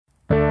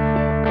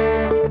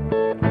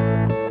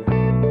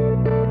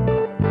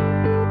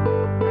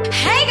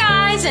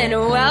and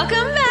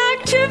welcome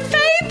back to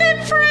Faith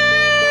and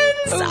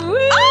Friends. Woo!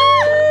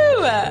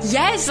 Oh!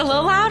 Yes, a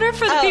little louder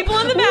for the people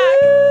in the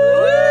back.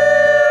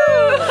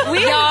 Woo!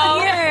 We are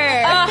here.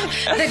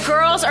 The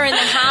girls are in the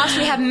house.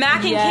 We have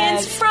Mac and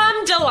Kins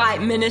from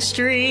Delight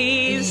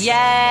Ministries.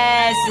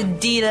 Yes,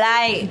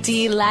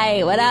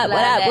 Delight. What up? Love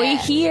What up? it. We're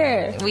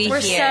here. We're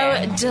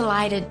here. so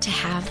delighted to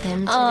have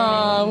them today.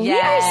 Oh, we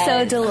are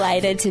so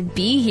delighted to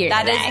be here.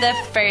 That today. is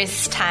the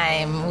first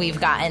time we've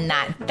gotten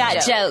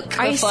that joke.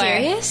 Are you before.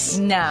 serious?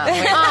 No.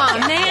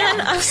 Oh,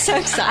 man. I'm so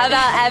excited.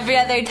 About every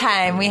other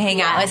time we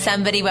hang out with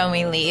somebody when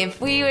we leave,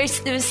 we're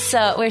so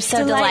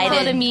Delightful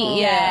delighted to meet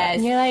you. Yes.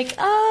 And you're like,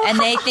 oh. And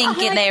they think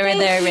Like, they were the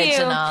thank you.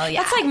 original.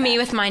 Yeah. That's like me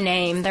with my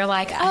name. They're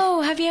like,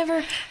 oh, have you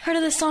ever heard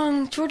of the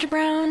song Georgia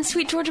Brown,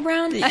 Sweet Georgia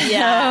Brown?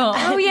 Yeah.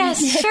 Oh,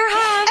 yes, sure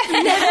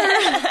have.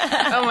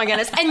 Never. Oh, my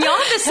goodness. And y'all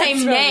have the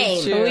same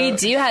name. We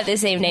do have the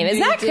same name. Isn't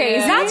that crazy?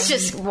 That's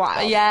just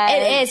wild. Yeah.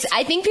 It is.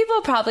 I think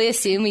people probably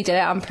assume we did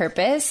it on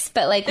purpose,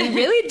 but like we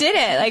really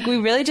didn't. Like we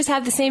really just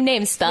have the same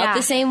name, spelled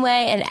the same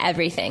way, and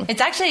everything.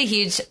 It's actually a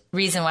huge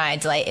reason why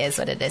Delight is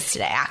what it is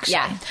today, actually.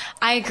 Yeah.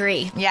 I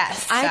agree.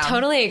 Yes. I so.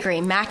 totally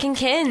agree. Mac and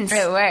Kins.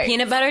 It works.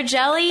 Peanut butter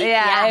jelly.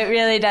 Yeah, it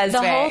really does The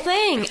work. whole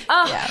thing.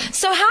 Oh, Yeah.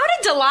 So how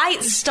did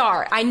Delight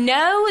start? I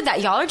know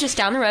that y'all are just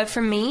down the road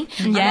from me.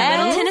 I'm in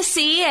Middle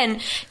Tennessee,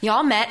 and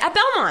y'all met at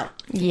Belmont.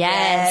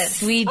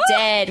 Yes, we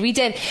did. We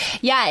did.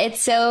 Yeah, it's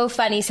so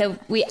funny. So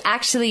we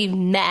actually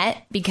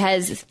met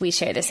because we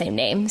share the same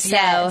name. So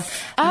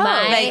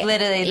like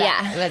literally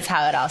that's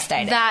how it all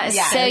started. That is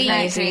so isn't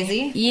that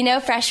crazy. You know,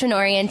 freshman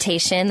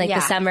orientation, like Yeah.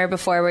 the summer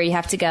before where you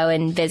have to go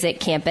and visit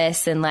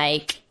campus and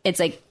like, it's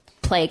like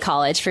play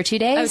college for 2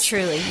 days. Oh,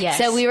 truly, yes.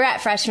 So we were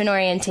at freshman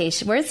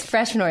orientation. Where's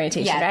freshman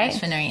orientation, Yeah, right?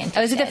 freshman orientation,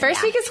 Oh, was it the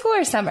first yeah. week of school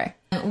or summer?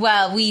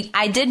 Well,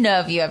 I did know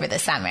of you over the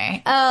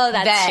summer. Oh,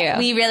 that's but true.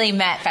 We really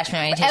met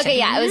freshman orientation. Okay,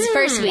 yeah, it was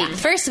first week.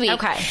 First week.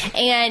 Okay.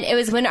 And it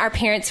was when our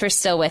parents were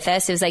still with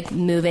us. It was like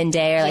move-in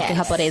day or like a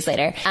couple of days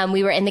later.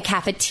 We were in the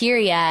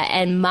cafeteria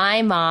and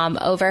my mom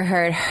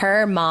overheard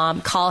her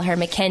mom call her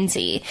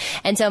Mackenzie.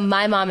 And so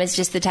my mom is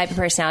just the type of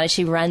personality.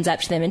 She runs up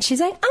to them and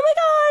she's like, oh my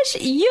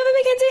gosh, you have a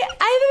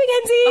Mackenzie. I have a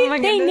Mackenzie. Oh my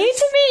they goodness. need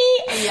to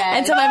meet. Yes.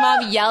 And so my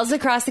mom yells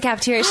across the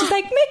cafeteria. She's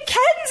like,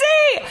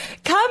 Mackenzie,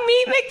 come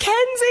meet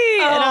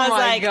Mackenzie. And I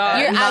was my like,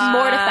 God. I'm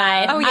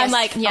mortified. Oh, yes. I'm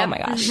like, oh my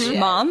gosh,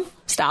 Mom,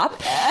 stop.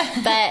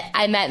 But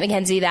I met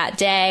Mackenzie that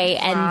day,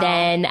 and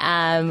then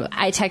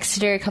I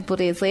texted her a couple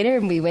days later,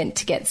 and we went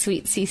to get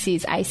Sweet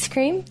Cece's ice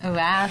cream.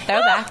 Wow,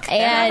 throwback.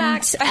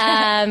 And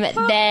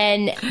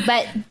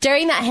but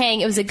during that hang,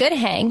 it was a good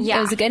hang. Yeah.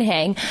 It was a good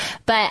hang.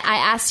 But I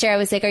asked her, I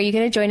was like, are you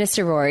going to join a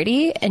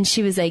sorority? And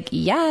she was like,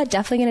 yeah,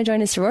 definitely going to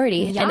join a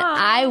sorority. Yeah. And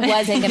I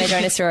wasn't going to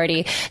join a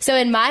sorority. So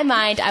in my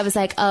mind, I was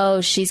like,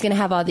 oh, she's going to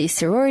have all these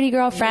sorority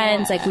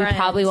girlfriends. Like, we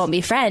probably won't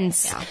be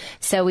friends. Yeah.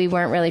 So we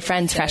weren't really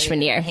friends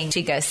freshman year.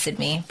 She ghosted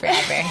me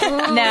forever.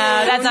 No,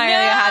 that's not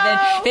really what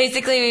happened.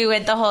 Basically, we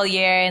went the whole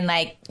year and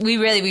like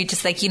we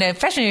just like, you know,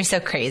 freshman year is so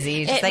crazy.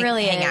 You just It like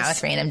really hang is. out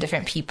with random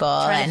different people.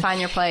 Trying and to find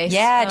your place.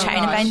 Yeah, Oh,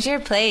 trying to gosh. find your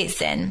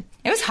place. And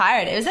it was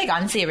hard. It was like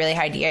honestly a really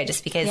hard year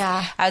just because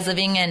Yeah. I was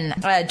living in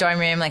a dorm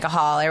room, like a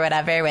hall or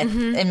whatever with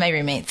and my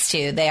roommates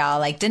too. They all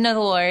like didn't know the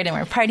Lord and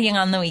were partying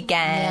on the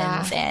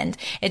weekends and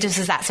it just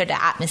was that sort of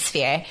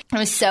atmosphere. It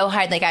was so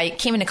hard. Like I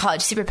came into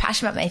college super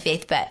passionate about my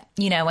faith, but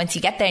you know, once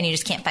you get there and you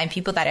just can't find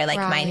people that are like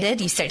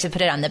minded, you start to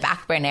put it on the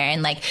back burner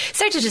and like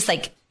start to just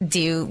like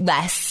do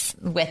less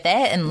with it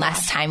and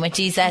less time with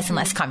Jesus and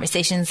less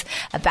conversations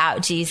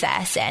about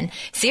Jesus and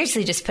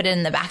seriously just put it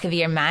in the back of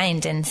your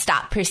mind and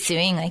stop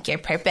pursuing like your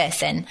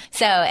purpose. And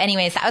so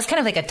anyways, that was kind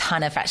of like a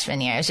ton of freshman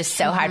year. It was just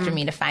so hard for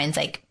me to find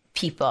like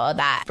people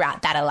that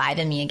brought that alive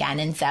in me again.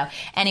 And so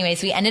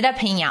anyways, we ended up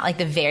hanging out like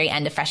the very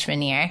end of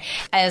freshman year.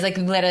 I was like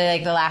literally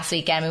like the last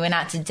weekend we went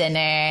out to dinner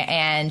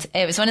and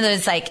it was one of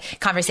those like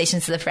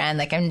conversations with a friend.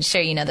 Like I'm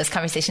sure you know those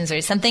conversations where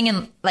something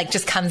and like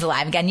just comes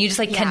alive again. You just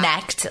like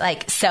connect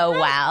like so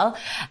well.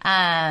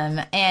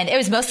 And it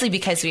was mostly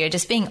because we were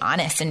just being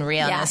honest and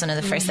real. And it was one of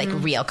the first like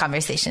real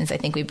conversations I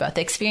think we both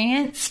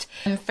experienced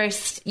in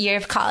first year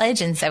of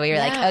college. And so we were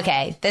like,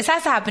 okay, this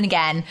has to happen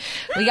again.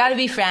 We got to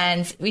be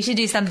friends. We should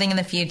do something in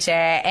the future.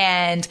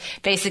 And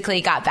basically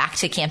got back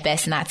to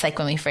campus. And that's like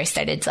when we first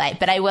started Delight.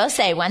 But I will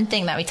say one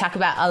thing that we talk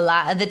about a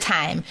lot of the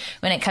time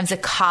when it comes to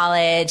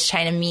college,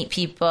 trying to meet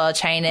people,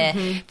 trying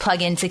to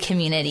plug into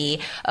community.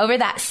 Over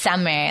that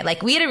summer,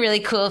 like we had a really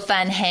cool,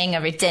 fun hang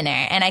over dinner.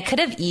 And I could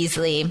have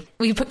easily,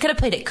 we could have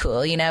played it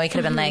cool. You know, we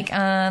could have been like,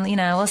 you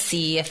know, we'll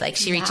see if like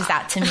she reaches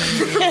out to me,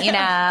 you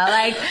know,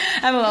 like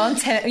I'm a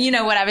little, you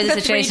know, whatever the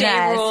situation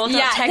 3-day is. rule.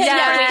 Don't text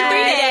yeah, for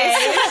 3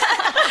 days.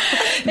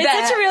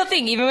 It's such a real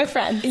thing, even with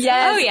friends.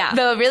 Yes. Oh, yeah.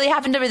 But what really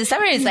happened over the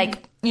summer is like,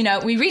 you know,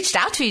 we reached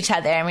out to each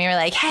other and we were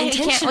like, hey, we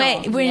can't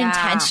wait. We're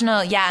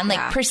intentional. Yeah. And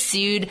like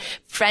pursued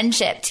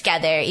friendship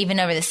together, even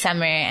over the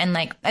summer. And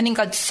like, I think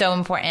God's so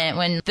important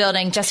when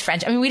building just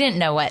friendship. I mean, we didn't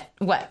know what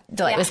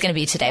Delight was going to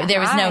be today. There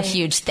was no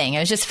huge thing. It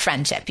was just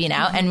friendship, you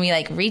know? And we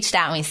like reached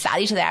out and we sought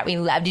each other out. We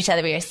loved each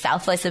other. We were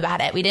selfless about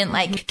it. We didn't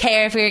like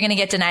care if we were going to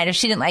get denied or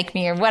she didn't like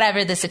me or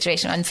whatever the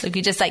situation was. Like,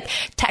 we just like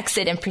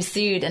texted and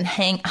pursued and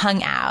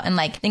hung out. And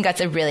like, I think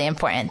that's a really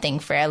important thing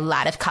for a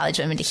lot of college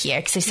women to hear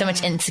because there's so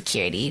much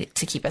insecurity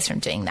to keep us from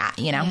doing that,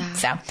 you know?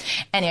 So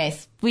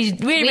anyways, we're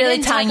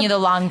really telling you the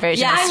long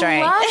version of the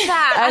story. I love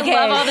that. Okay.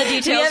 I love all the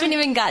details. We haven't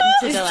even gotten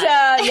to Delight.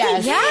 So,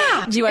 yes.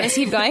 Yeah. Do you want us to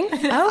keep going?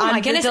 Oh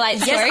my goodness. Delight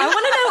yes, story? I want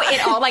to know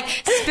it all. Like,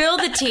 spill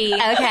the tea.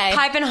 Okay.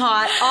 Piping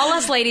hot. All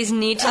us ladies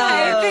need to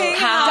know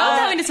Don't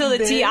tell me to spill the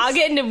tea. I'll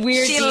get into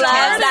weird She details.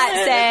 loves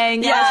that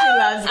saying. Yeah, she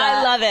loves that.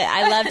 I love it.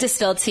 I love to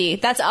spill tea.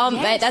 That's all.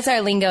 That's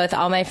our lingo with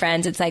all my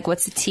friends. It's like,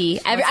 what's the tea?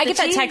 I get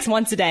that text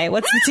once a day.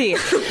 What's the tea?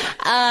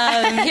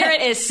 Here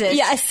it is, sis.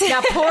 Yes.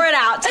 Now pour it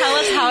out. Tell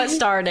us how it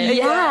started.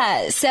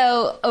 Yeah.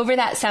 So over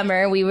that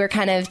summer, we were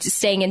kind of just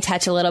staying in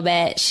touch a little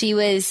bit. She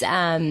was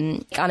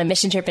on a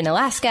mission trip in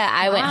Alaska.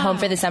 I went home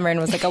for the summer and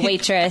was like a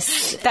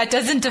waitress. That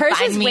doesn't Hers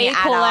define was me way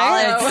at cooler.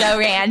 all. It's so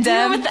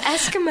random. With the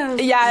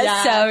Eskimos. Yeah,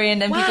 it's so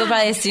random. People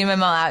probably assume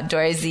I'm all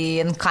outdoorsy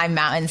and climb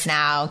mountains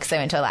now because I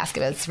went to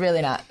Alaska, but it's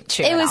really not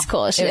true. It at was all.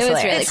 cool. It was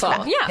hilarious. really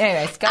cool. Yeah.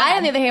 Anyways, go I, ahead.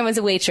 on the other hand, was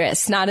a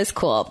waitress. Not as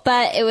cool,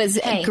 but it was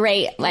a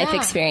great life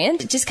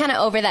experience. Just kind of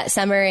over that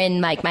summer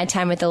in like my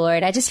time with the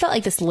Lord, I just felt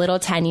like this little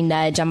tiny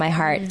nudge on my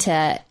heart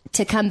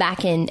to come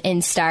back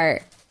and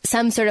start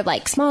some sort of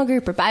like small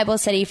group or Bible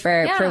study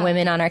for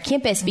women on our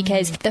campus,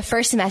 because the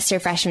first semester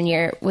freshman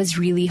year was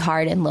really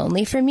hard and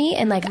lonely for me.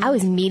 And like, I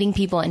was meeting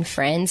people and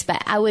friends,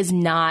 but I was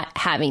not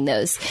having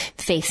those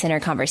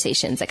faith-centered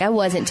conversations. Like, I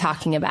wasn't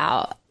talking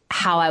about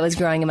how I was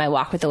growing in my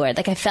walk with the Lord.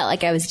 Like, I felt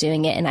like I was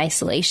doing it in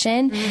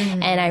isolation,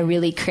 and I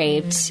really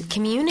craved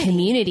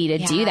community to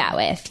do that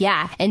with.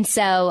 Yeah. And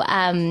so,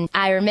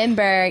 I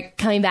remember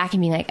coming back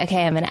and being like,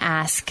 okay, I'm going to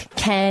ask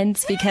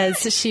Ken's,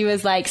 because she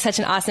was like such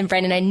an awesome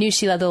friend and I knew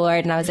she loved the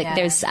Lord. And I was like,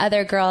 there's this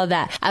other girl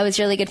that I was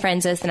really good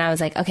friends with. And I was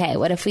like, okay,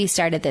 what if we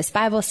started this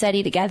Bible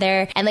study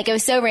together? And like, it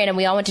was so random.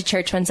 We all went to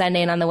church one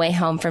Sunday, and on the way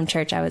home from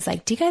church, I was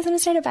like, do you guys want to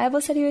start a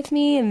Bible study with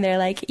me? And they're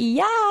like,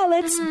 yeah,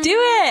 let's do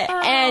it.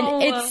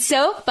 And it's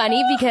so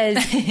funny because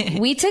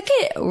we took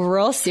it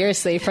real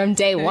seriously from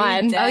day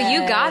one. Oh,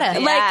 you gotta.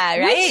 Yeah,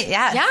 right?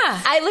 Yeah.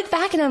 I look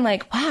back and I'm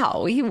like,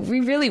 wow, we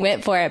really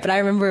went for it. But I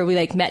remember we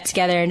like met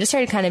together and just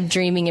started kind of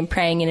dreaming and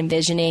praying and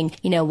envisioning,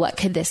 you know, what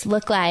could this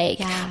look like?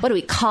 Yeah. What do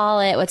we call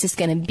it? What's this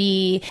going to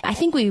be? I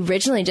think we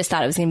originally just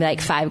thought it was going to be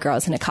like 5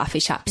 girls in a coffee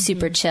shop,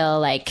 super chill,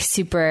 like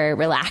super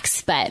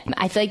relaxed. But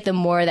I feel like the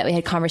more that we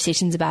had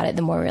conversations about it,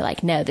 the more we were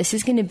like, no, this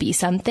is going to be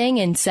something.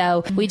 And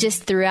so we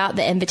just threw out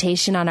the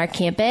invitation on our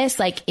campus,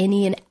 like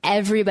any and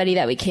everybody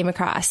that we came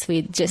across.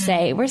 We'd just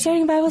say, we're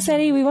starting a Bible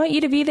study. We want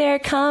you to be there.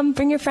 Come,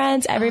 bring your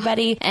friends,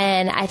 everybody.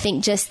 And I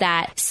think just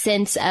that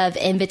sense of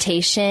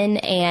invitation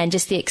and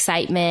just the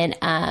excitement,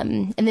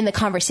 and then the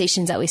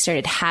conversations that we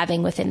started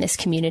having within this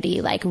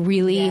community, like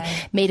really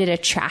made it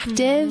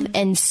attractive.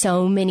 And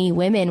so many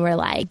women were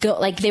like,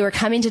 they were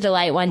coming to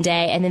Delight one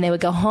day and then they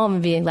would go home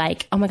and be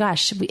like, oh my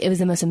gosh, it was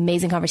the most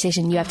amazing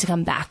conversation. You have to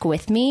come back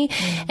with me.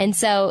 And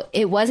so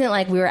it wasn't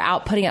like we were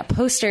out putting up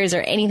posters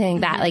or anything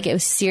like that. Like, it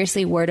was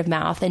seriously word of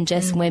mouth and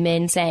just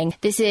women saying,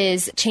 this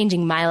is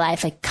changing my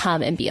life. Like,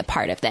 come and be a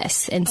part of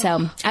this. And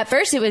so at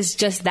first it was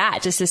just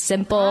that, just a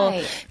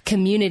simple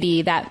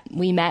community that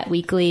we met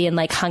weekly and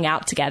like hung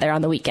out together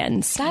on the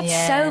weekends.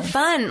 That's so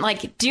fun.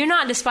 Like, do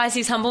not despise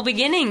these humble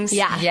beginnings.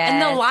 Yeah.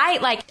 And the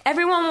light, like,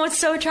 everyone was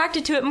so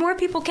attracted to it. More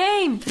people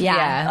came.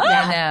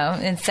 Yeah,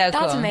 no, it's so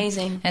cool. That's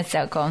amazing. It's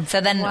so cool.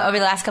 So then over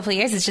the last couple of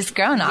years, it's just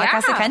grown all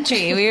across the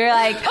country. We were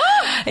like,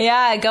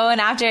 going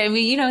after it.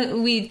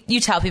 You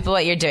tell people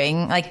what you're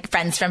doing, like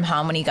friends from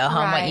home when you go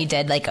home, what you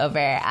did like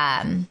over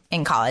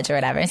in college or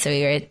whatever. So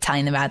we were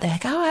telling them about it. They're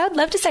like, oh, I would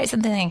love to start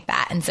something like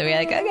that. And so we were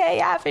like, okay,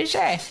 yeah, for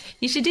sure.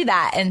 You should do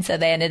that. And so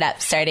they ended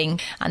up starting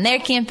on their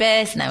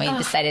campus. And then we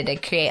decided to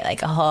create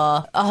like a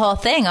whole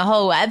thing, a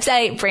whole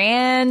website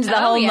brand, the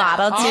whole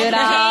model to it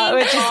all,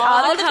 which is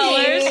all the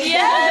colors.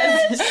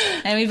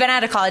 Yes. And we've been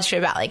out of college for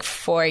about like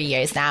 4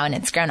 years now, and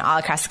it's grown all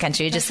across the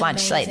country. We just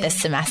launched like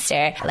this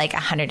semester, like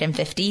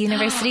 150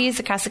 universities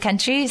across the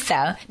country.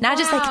 So now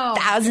just like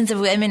thousands of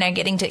women are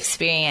getting to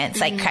experience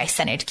like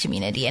Christ-centered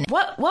community. And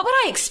what would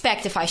I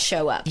expect if I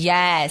show up?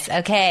 Yes.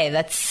 Okay.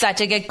 That's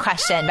such a good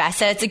question, Beth.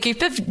 So it's a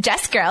group of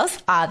just girls,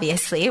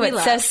 obviously.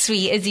 What's so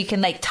sweet is you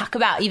can like talk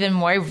about even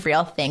more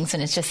real things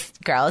when it's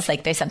just girls.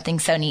 Like, there's something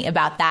so neat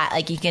about that.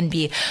 Like, you can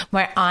be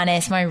more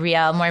honest, more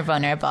real, more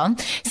vulnerable.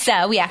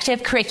 So we actually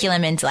have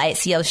curriculum in Delight.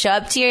 So you'll show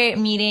up to your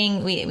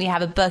meeting. We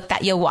have a book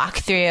that you'll walk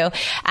through.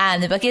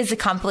 The book is a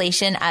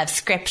compilation of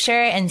scripture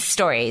and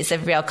stories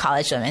of real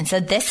college women. So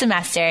this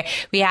semester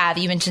we have,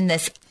 you mentioned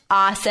this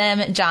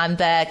awesome John book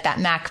that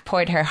Mac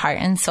poured her heart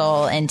and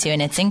soul into,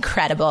 and it's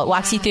incredible. It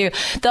walks you through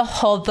the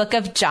whole book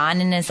of John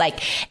and is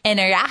like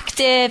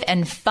interactive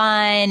and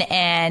fun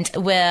and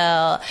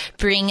will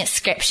bring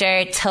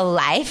scripture to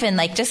life and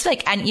like just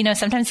like, and you know,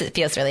 sometimes it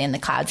feels really in the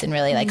clouds and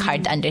really like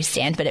hard to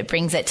understand, but it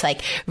brings it to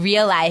like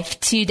real life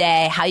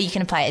today, how you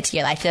can apply it to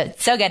your life. So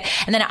it's so good.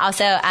 And then it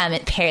also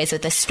it pairs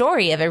with the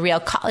story of a real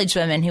college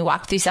woman who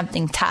walked through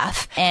something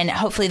tough, and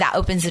hopefully that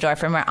opens the door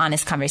for more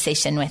honest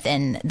conversation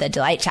within the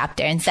Delight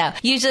chapter. And so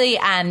usually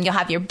you'll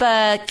have your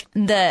book,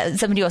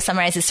 somebody will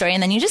summarize the story,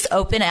 and then you just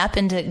open up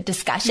into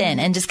discussion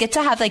and just get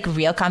to have like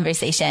real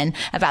conversation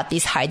about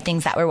these hard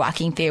things that we're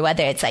walking through,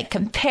 whether it's like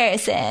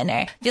comparison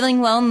or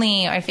feeling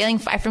lonely or feeling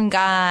far from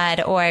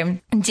God or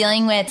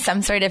dealing with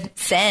some sort of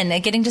sin,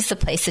 getting just a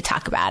place to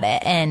talk about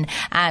it. And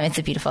it's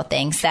a beautiful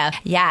thing. So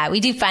yeah, we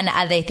do fun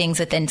other things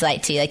within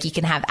Delight too. Like you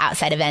can have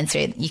outside events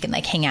where you can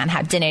like hang out and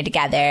have dinner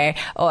together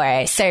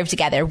or serve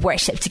together,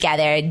 worship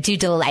together, do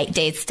Delight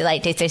dates.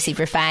 Delight dates are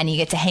super fun. You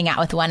get to hang out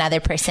with one other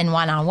person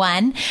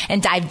one-on-one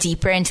and dive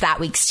deeper into that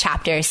week's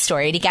chapter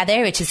story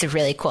together, which is a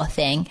really cool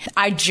thing.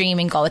 Our dream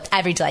and goal with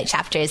every Delight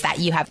chapter is that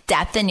you have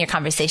depth in your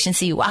conversation,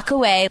 so you walk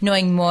away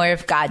knowing more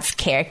of God's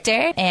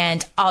character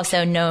and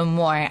also know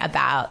more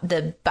about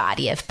the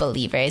body of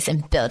believers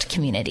and build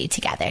community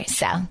together.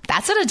 So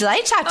that's what a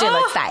Delight chapter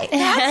looks like.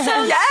 That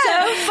sounds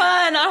so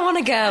fun. I want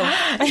to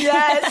go.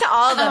 Yes,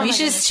 all of them. You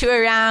should just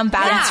tour around,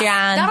 bounce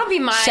around. That'll be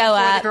my show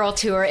up. For the girl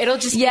tour. It'll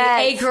just be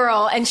a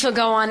girl and she'll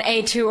go on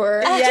a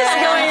tour. Yes. Just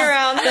going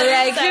around. So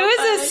like, who is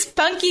this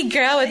spunky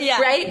girl with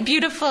bright,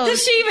 beautiful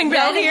Does she even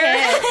go here?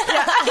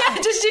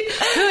 Does she?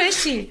 Who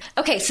is she?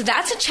 Okay, so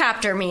that's a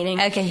chapter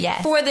meeting. Okay,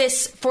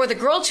 yes. For the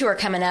girl tour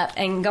coming up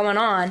and going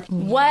on,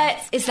 what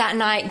is that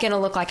night going to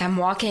look like? I'm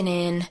walking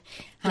in.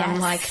 Yes.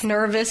 I'm like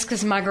nervous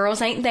because my girls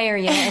ain't there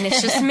yet and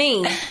it's just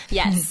me.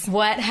 Yes.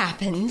 What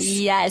happens?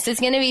 Yes, it's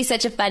going to be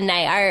such a fun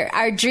night.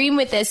 Our dream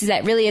with this is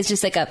that really is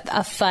just like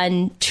a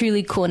fun,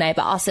 truly cool night,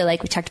 but also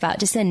like we talked about,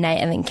 just a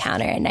night of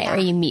encounter, a night where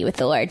you meet with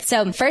the Lord.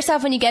 So first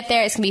off, when you get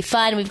there, it's going to be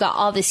fun. We've got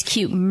all this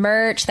cute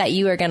merch that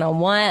you are going to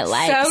want.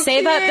 Like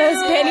save up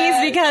those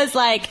pennies because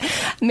like,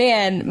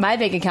 man, my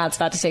bank account's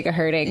about to take a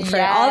hurting for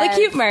all the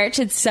cute merch.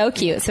 It's so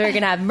cute. So we're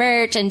going to have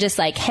merch and just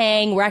like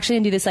hang. We're actually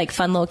going to do this like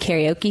fun little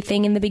karaoke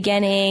thing in the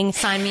beginning.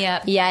 Sign me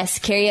up. Yes,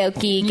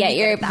 karaoke. Get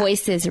your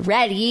voices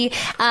ready.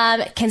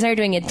 Ken's are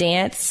doing a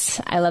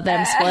dance. I love that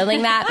I'm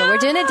spoiling that, but we're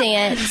doing a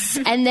dance.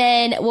 And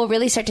then we'll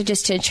really start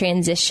to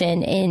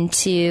transition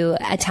into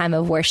a time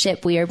of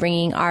worship. We are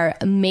bringing our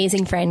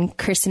amazing friend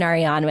Kristen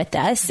Ariane with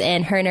us,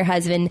 and her and her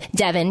husband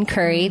Devin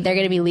Curry. They're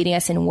going to be leading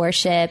us in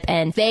worship,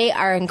 and they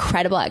are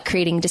incredible at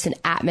creating just an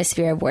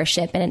atmosphere of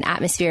worship and an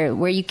atmosphere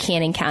where you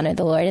can encounter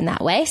the Lord in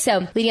that way.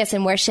 So leading us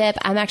in worship,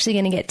 I'm actually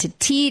going to get to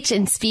teach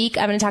and speak.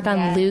 I'm going to talk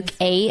on Luke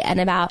 8 and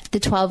about the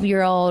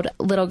 12-year-old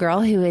little girl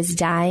who is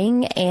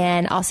dying,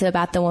 and also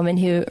about the woman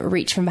who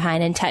reached from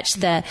behind and touched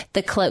the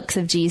cloaks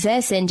of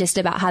Jesus, and just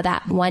about how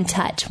that one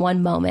touch,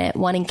 one moment,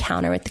 one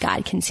encounter with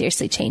God can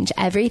seriously change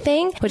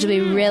everything, which will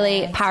be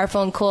really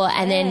powerful and cool.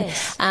 And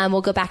then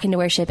we'll go back into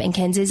worship, and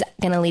Ken's is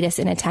going to lead us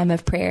in a time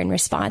of prayer and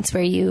response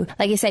where you,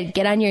 like I said,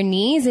 get on your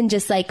knees and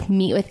just like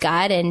meet with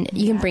God, and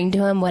you can bring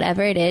to him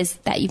whatever it is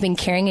that you've been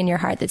carrying in your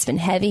heart that's been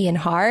heavy and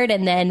hard.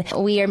 And then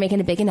we are making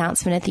a big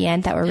announcement at the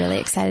end that we're really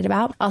excited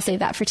about. I'll save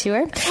that for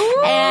tour.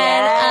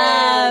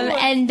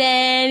 And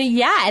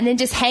then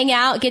just hang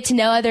out, get to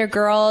know other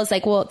girls.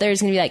 Like, well,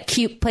 there's going to be like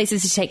cute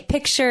places to take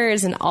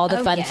pictures and all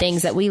the fun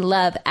things that we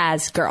love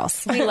as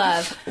girls. We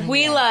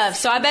love.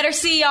 So I better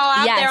see y'all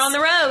out there on the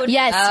road.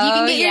 Yes. You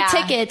can get your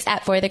tickets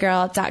at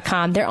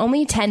forthegirl.com. They're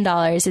only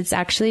 $10. It's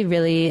actually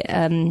really,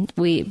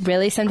 we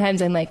really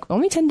sometimes I'm like,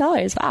 only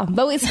 $10. Wow.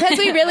 But it's because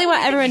we really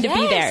want everyone to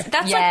be there.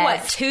 That's like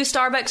what, 2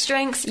 Starbucks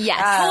drinks?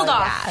 Yes. Hold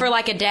off for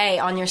like a day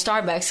on your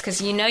Starbucks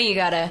because you know you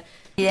gotta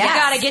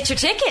get your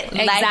ticket.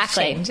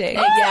 Exactly.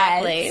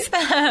 Exactly.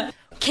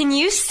 Can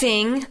you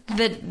sing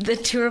the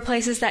tour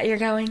places that you're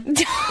going?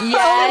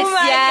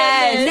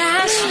 Yes.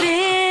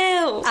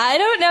 Nashville. I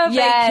don't know if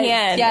I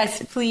can.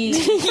 Yes,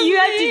 please. You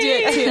have to do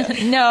it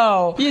too.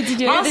 No. You have to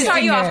do it. I'll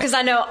start you off because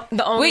I know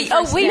the only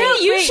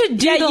You should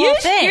do the whole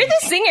thing. You're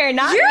the singer,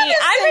 not me.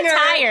 I'm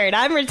retired.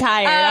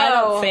 I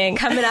don't sing.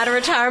 Coming out of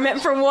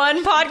retirement for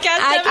one podcast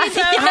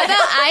episode. How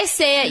about I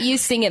say it, you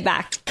sing it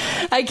back?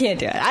 I can't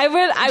do it. I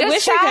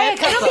wish I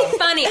could. It'll be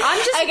funny.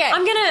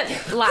 I'm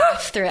gonna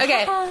laugh through it.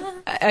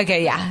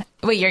 Okay, yeah.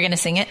 Wait, you're gonna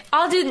sing it?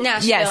 I'll do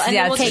Nashville. And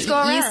then we'll just go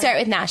around. You start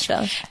with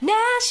Nashville.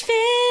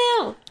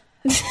 Nashville.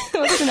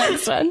 What's the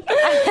next one?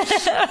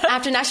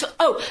 After Nashville.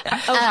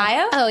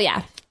 Ohio? Oh,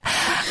 yeah.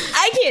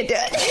 I can't do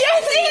it.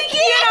 Yes,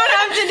 you don't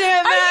have to do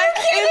it, Mac.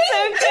 It's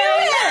okay.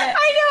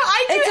 I know.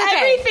 I do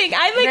everything.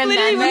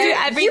 literally will do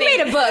everything. You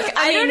made a book.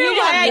 I don't know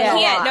why I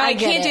can't. No, I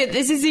can't do it.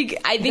 This is.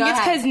 I think it's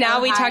because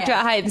now we talked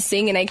about how I'm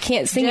singing, I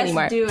can't sing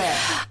anymore. Do it.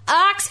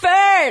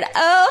 Oxford,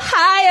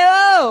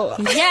 Ohio.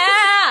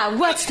 Yeah.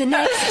 What's the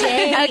next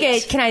day? Okay,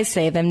 can I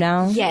say them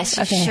now? Yes,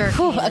 you okay. sure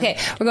can. Okay,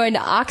 we're going to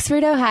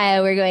Oxford,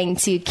 Ohio. We're going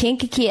to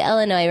Kankakee,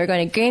 Illinois. We're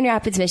going to Grand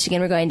Rapids,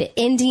 Michigan. We're going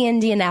to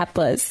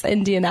Indianapolis.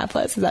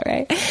 Is that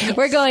right? Yes.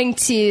 We're going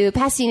to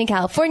Pasadena,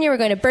 California. We're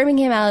going to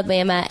Birmingham,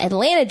 Alabama,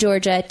 Atlanta,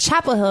 Georgia,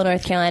 Chapel Hill,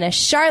 North Carolina,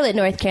 Charlotte,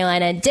 North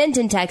Carolina,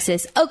 Denton,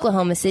 Texas,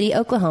 Oklahoma City,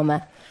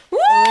 Oklahoma. Woo!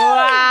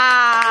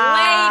 Wow.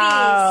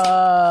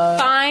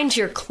 Ladies, find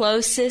your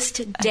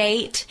closest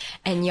date,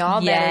 and y'all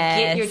better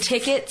get your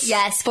tickets.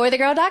 Yes,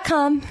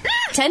 forthegirl.com.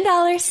 $10.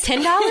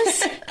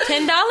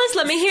 $10?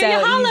 Let me hear you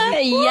holla.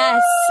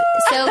 Yes.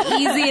 So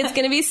easy. It's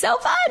going to be so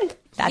fun.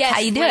 That's how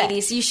you do it.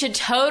 Ladies, you should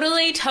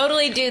totally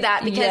do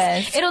that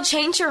because it'll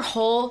change your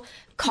whole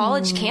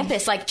college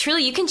campus. Like,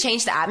 truly, you can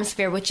change the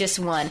atmosphere with just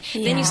one.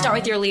 Yeah. Then you start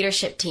with your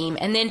leadership team,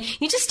 and then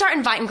you just start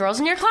inviting girls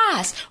in your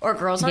class or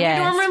girls on your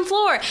dorm room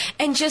floor,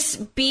 and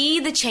just be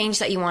the change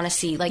that you want to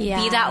see. Like,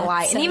 be that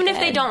light. So and even if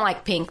they don't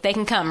like pink, they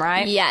can come,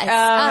 right? Yes. Oh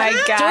my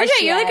gosh. Georgia,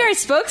 you're like our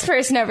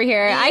spokesperson over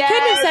here. Yes. I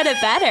couldn't have said it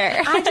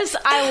better.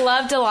 I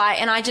love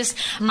Delight, and I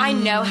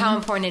know how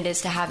important it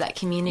is to have that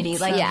community.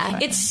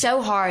 Like, it's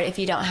so hard if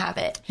you don't have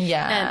it.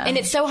 Yeah. And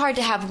it's so hard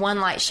to have one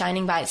light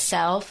shining by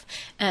itself,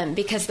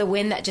 because the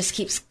wind that just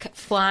keeps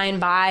flying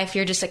by, if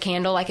you're just a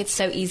candle, like, it's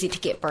so easy to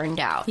get burned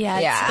out.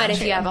 But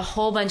if you have a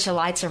whole bunch of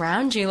lights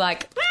around you,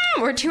 like,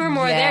 or two or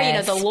more there, you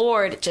know, the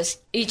Lord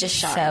he just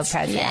shines. So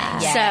present.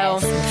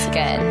 Yes. So it's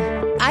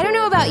good. I don't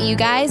know about you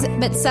guys,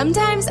 but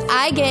sometimes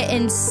I get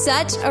in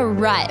such a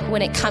rut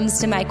when it comes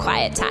to my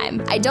quiet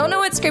time. I don't know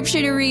what scripture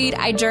to read.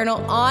 I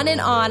journal on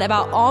and on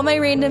about all my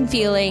random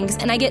feelings,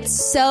 and I get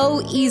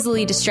so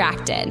easily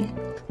distracted.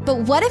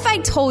 But what if I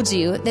told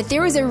you that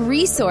there was a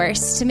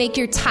resource to make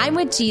your time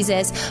with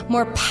Jesus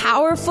more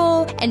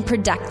powerful and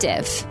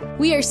productive?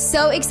 We are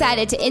so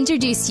excited to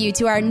introduce you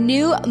to our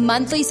new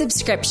monthly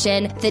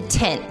subscription, The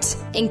Tent,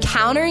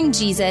 Encountering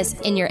Jesus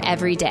in Your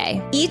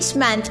Everyday. Each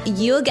month,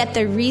 you'll get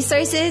the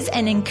resources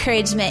and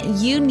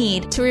encouragement you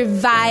need to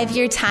revive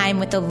your time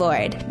with the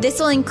Lord. This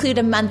will include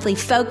a monthly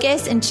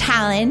focus and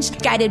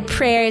challenge, guided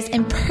prayers,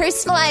 and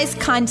personalized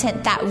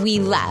content that we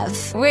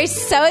love. We're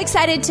so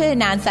excited to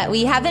announce that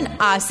we have an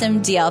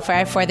awesome deal for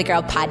our For the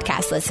Girl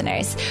podcast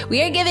listeners.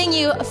 We are giving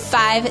you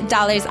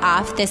 $5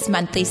 off this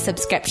monthly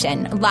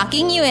subscription,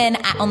 locking you in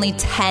at only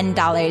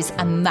 $10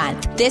 a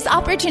month. This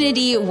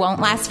opportunity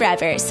won't last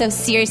forever, so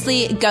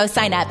seriously, go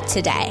sign up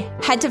today.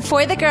 Head to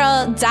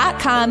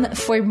forthegirl.com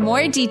for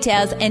more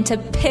details and to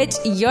pitch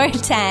your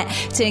tent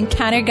to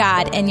encounter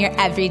God in your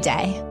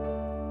everyday.